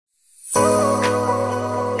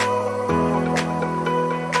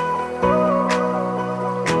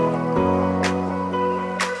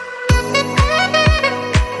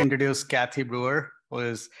introduce Kathy Brewer,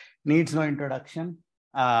 who needs no introduction,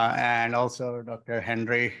 and also Dr.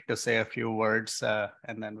 Henry to say a few words,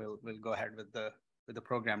 and then we'll go ahead with the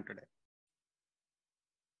program today.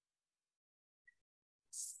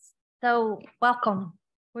 So welcome.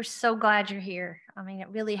 We're so glad you're here. I mean, it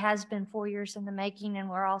really has been 4 years in the making, and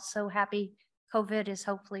we're all so happy COVID is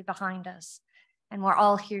hopefully behind us, and we're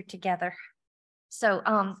all here together. So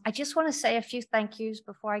I just want to say a few thank yous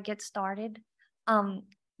before I get started.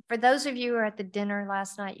 For those of you who were at the dinner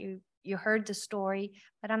last night, you heard the story,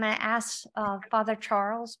 but I'm going to ask Father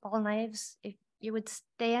Charles Balnaves if you would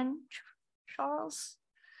stand, Charles.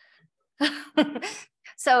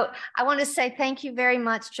 So I want to say thank you very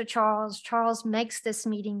much to Charles. Charles makes this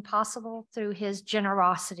meeting possible through his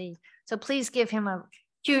generosity. So please give him a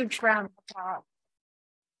huge round of applause.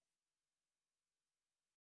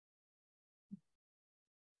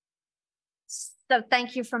 So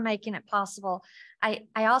thank you for making it possible. I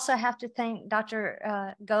also have to thank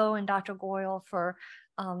Dr. Go and Dr. Goyle for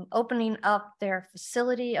opening up their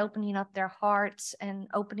facility, opening up their hearts, and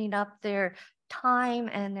opening up their time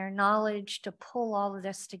and their knowledge to pull all of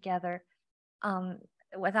this together.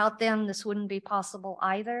 Without them, this wouldn't be possible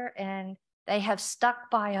either. And they have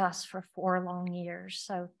stuck by us for 4 long years.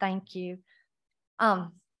 So thank you.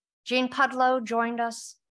 Jean Pudlow joined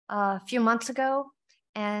us a few months ago,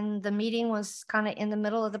 and the meeting was kind of in the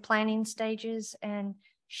middle of the planning stages, and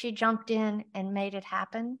she jumped in and made it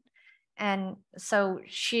happen. And so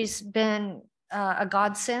she's been a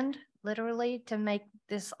godsend, literally, to make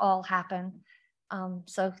this all happen.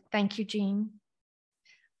 So thank you, Jean.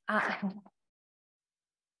 And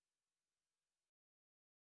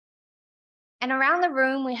around the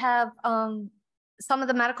room, we have some of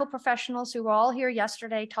the medical professionals who were all here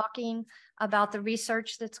yesterday talking about the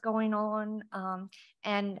research that's going on.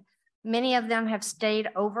 And many of them have stayed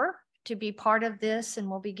over to be part of this and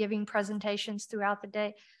will be giving presentations throughout the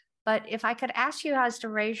day. But if I could ask you guys to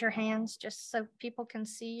raise your hands just so people can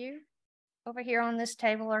see you over here on this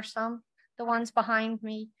table, or the ones behind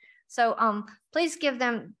me. So please give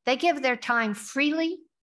them, they give their time freely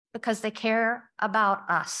because they care about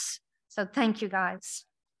us. So thank you, guys.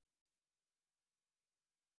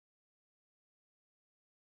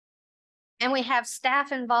 And we have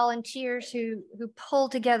staff and volunteers who pull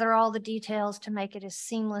together all the details to make it as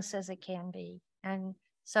seamless as it can be. And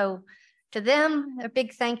so to them, a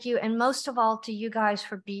big thank you. And most of all, to you guys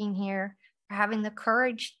for being here, for having the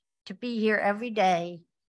courage to be here every day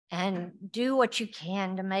and do what you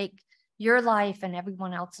can to make your life and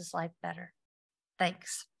everyone else's life better.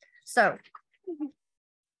 Thanks. So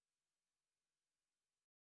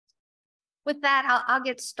with that, I'll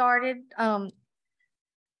get started.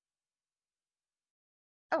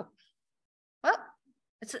 Well,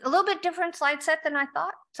 it's a little bit different slide set than I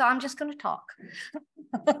thought, so I'm just going to talk.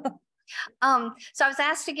 So I was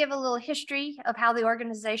asked to give a little history of how the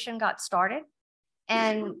organization got started.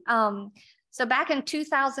 And so back in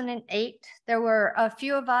 2008, there were a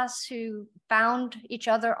few of us who found each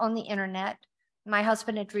other on the internet. My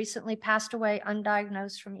husband had recently passed away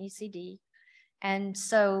undiagnosed from ECD. And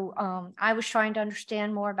so I was trying to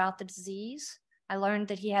understand more about the disease. I learned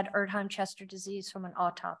that he had Erdheim-Chester disease from an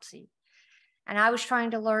autopsy. And I was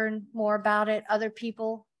trying to learn more about it. Other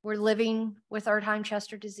people were living with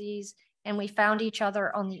Erdheim-Chester disease, and we found each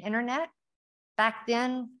other on the internet. Back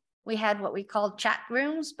then, we had what we called chat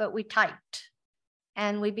rooms, but we typed.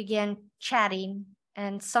 And we began chatting.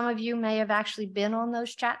 And some of you may have actually been on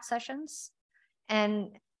those chat sessions.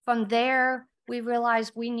 And from there, we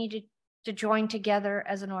realized we needed to join together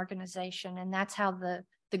as an organization. And that's how the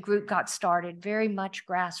group got started, very much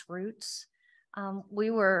grassroots.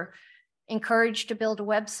 We were encouraged to build a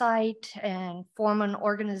website and form an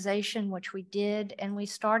organization, which we did. And we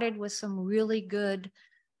started with some really good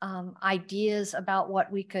ideas about what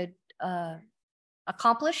we could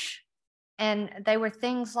accomplish. And they were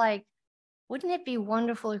things like, wouldn't it be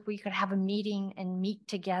wonderful if we could have a meeting and meet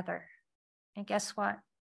together? And guess what?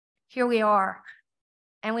 Here we are.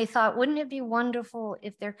 And we thought, wouldn't it be wonderful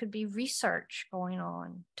if there could be research going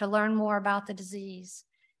on to learn more about the disease?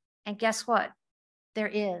 And guess what?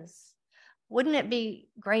 There is. Wouldn't it be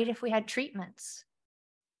great if we had treatments?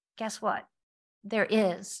 Guess what? There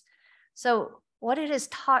is. So what it has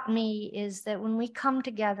taught me is that when we come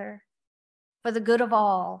together for the good of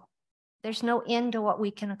all, there's no end to what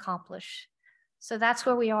we can accomplish. So that's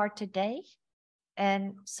where we are today.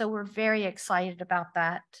 And so we're very excited about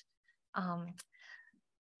that.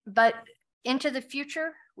 But into the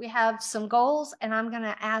future, we have some goals, and I'm going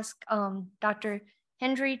to ask Dr.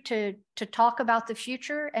 Henry to talk about the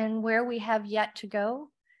future and where we have yet to go.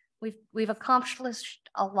 We've accomplished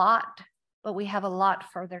a lot but we have a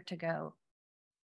lot further to go.